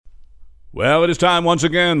Well, it is time once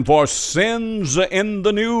again for Sins in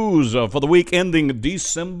the News for the week ending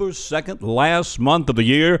December 2nd, last month of the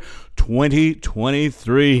year,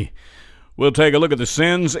 2023. We'll take a look at the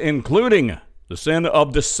sins, including the sin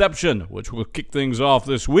of deception, which will kick things off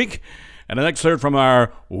this week, and an excerpt from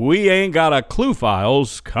our We Ain't Got a Clue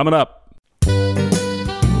files coming up.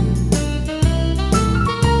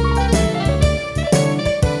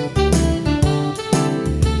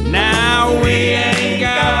 Now we ain't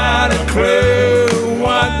got a clue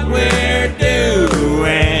what we're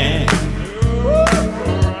doing,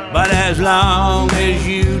 but as long as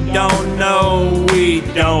you don't know, we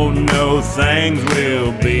don't know, things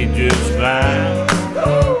will be just fine.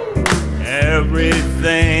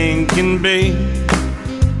 Everything can be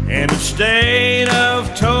in a state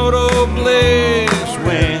of total bliss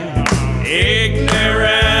when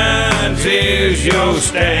ignorance is your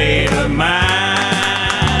state of mind.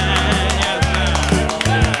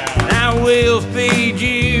 We'll feed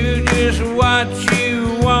you just what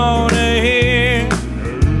you want to hear.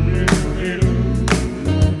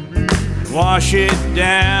 Wash it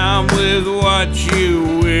down with what you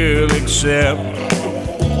will accept.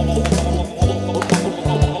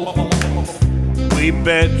 We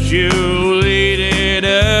bet you'll eat it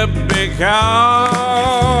up because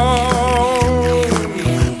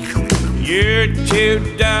you're too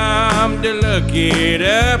dumb to look it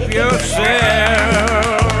up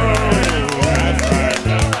yourself.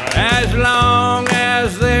 As long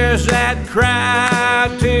as there's that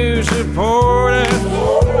crowd to support us,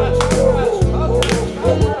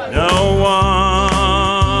 no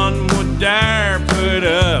one would dare put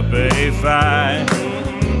up a fight.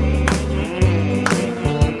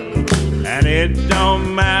 And it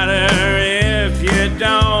don't matter if you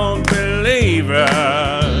don't believe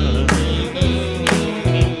us.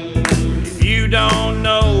 If you don't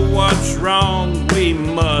know what's wrong, we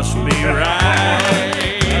must be right.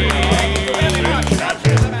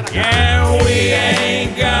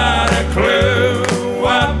 Ain't got a clue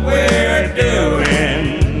what we're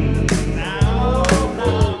doing,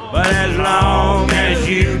 but as long as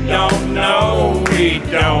you don't know, we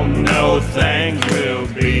don't know, things will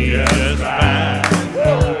be just fine.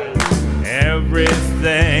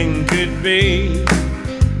 Everything could be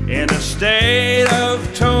in a state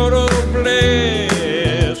of total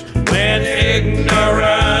bliss when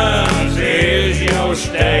ignorance is your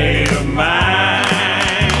state of mind.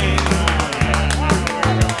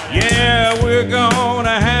 We're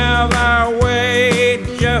gonna have our way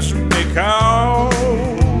just because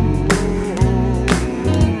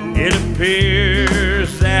it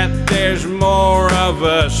appears that there's more of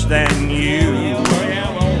us than you,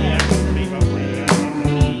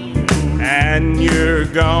 and you're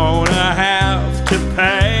gonna have to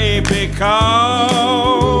pay because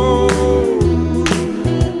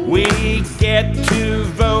we get to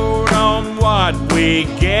vote on what we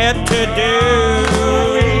get to do.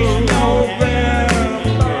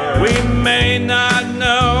 We may not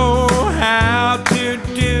know how to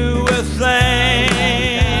do a thing,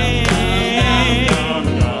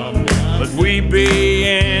 but we be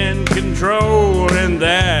in control, and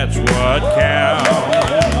that's what counts.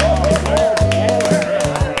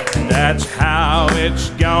 That's how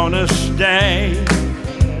it's gonna stay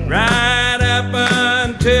right up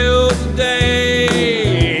until the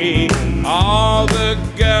day all the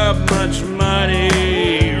government's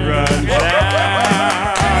money runs out.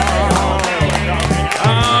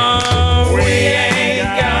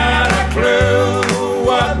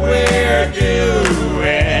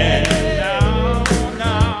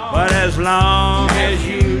 As long as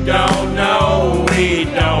you don't know, we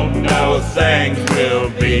don't know, things will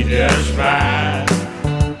be just fine.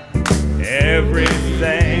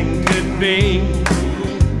 Everything could be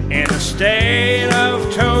in a state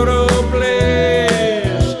of total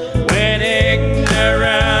bliss when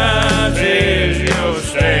ignorance is your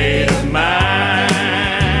state of mind.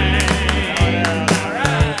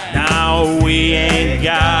 Now we ain't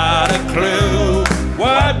got a clue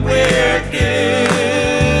what we're doing,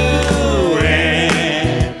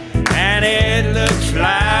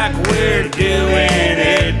 doing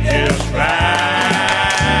it just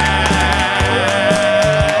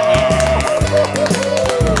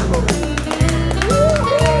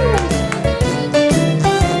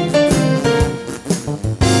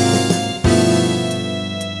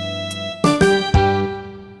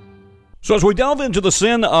So as we delve into the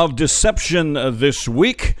sin of deception this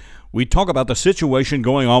week, we talk about the situation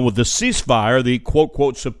going on with the ceasefire, the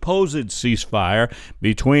quote-quote supposed ceasefire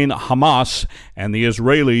between Hamas and the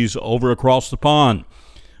Israelis over across the pond.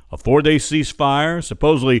 a 4-day ceasefire,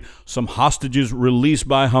 supposedly some hostages released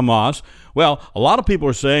by Hamas. Well, a lot of people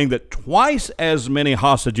are saying that twice as many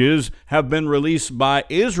hostages have been released by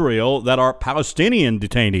Israel that are Palestinian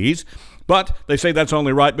detainees, but they say that's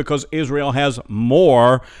only right because Israel has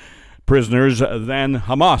more prisoners than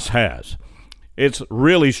Hamas has. It's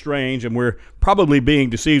really strange, and we're probably being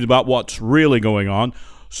deceived about what's really going on.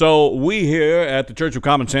 So we here at the Church of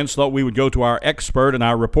Common Sense thought we would go to our expert and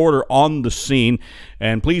our reporter on the scene,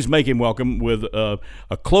 and please make him welcome with a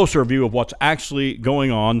closer view of what's actually going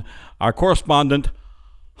on, our correspondent,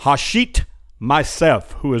 Ah Sheet Mi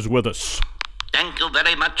Sef, who is with us. Thank you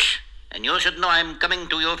very much. And you should know I'm coming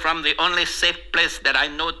to you from the only safe place that I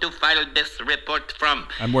know to file this report from.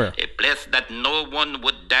 And where? A place that no one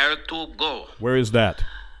would dare to go. Where is that?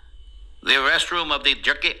 The restroom of the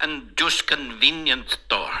Jerky and Juice convenience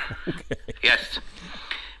store. Okay. Yes.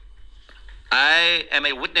 I am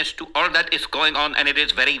a witness to all that is going on, and it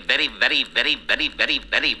is very, very, very, very, very, very,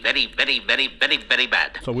 very, very, very, very, very, very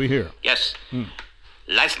bad. So we hear. Yes.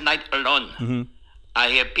 Last night alone, I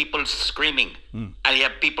hear people screaming. I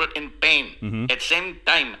hear people in pain. At the same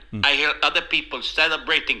time, I hear other people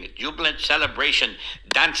celebrating, jubilant celebration,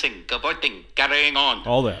 dancing, cavorting, carrying on.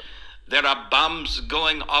 All that. There are bombs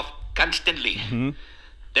going off constantly.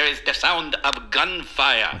 There is the sound of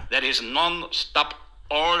gunfire that is non-stop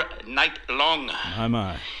all night long.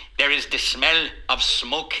 My. There is the smell of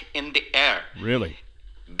smoke in the air. Really?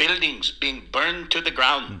 Buildings being burned to the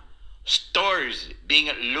ground. Stores being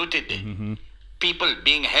looted. People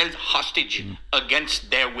being held hostage against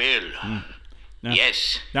their will. Now,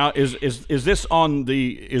 yes. Now, is this on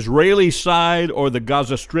the Israeli side or the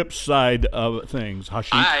Gaza Strip side of things? Ah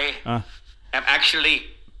Sheet? I am actually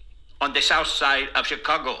on the south side of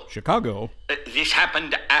Chicago. Chicago? This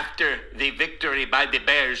happened after the victory by the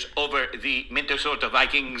Bears over the Minnesota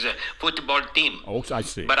Vikings football team. Oh, I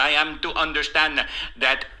see. But I am to understand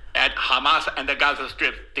that at Hamas and the Gaza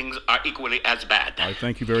Strip, things are equally as bad. All right,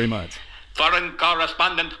 thank you very much. Foreign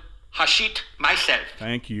correspondent Ah Sheet Mi Sef.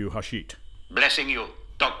 Thank you, Ah Sheet. Blessing you.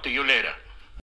 Talk to you later.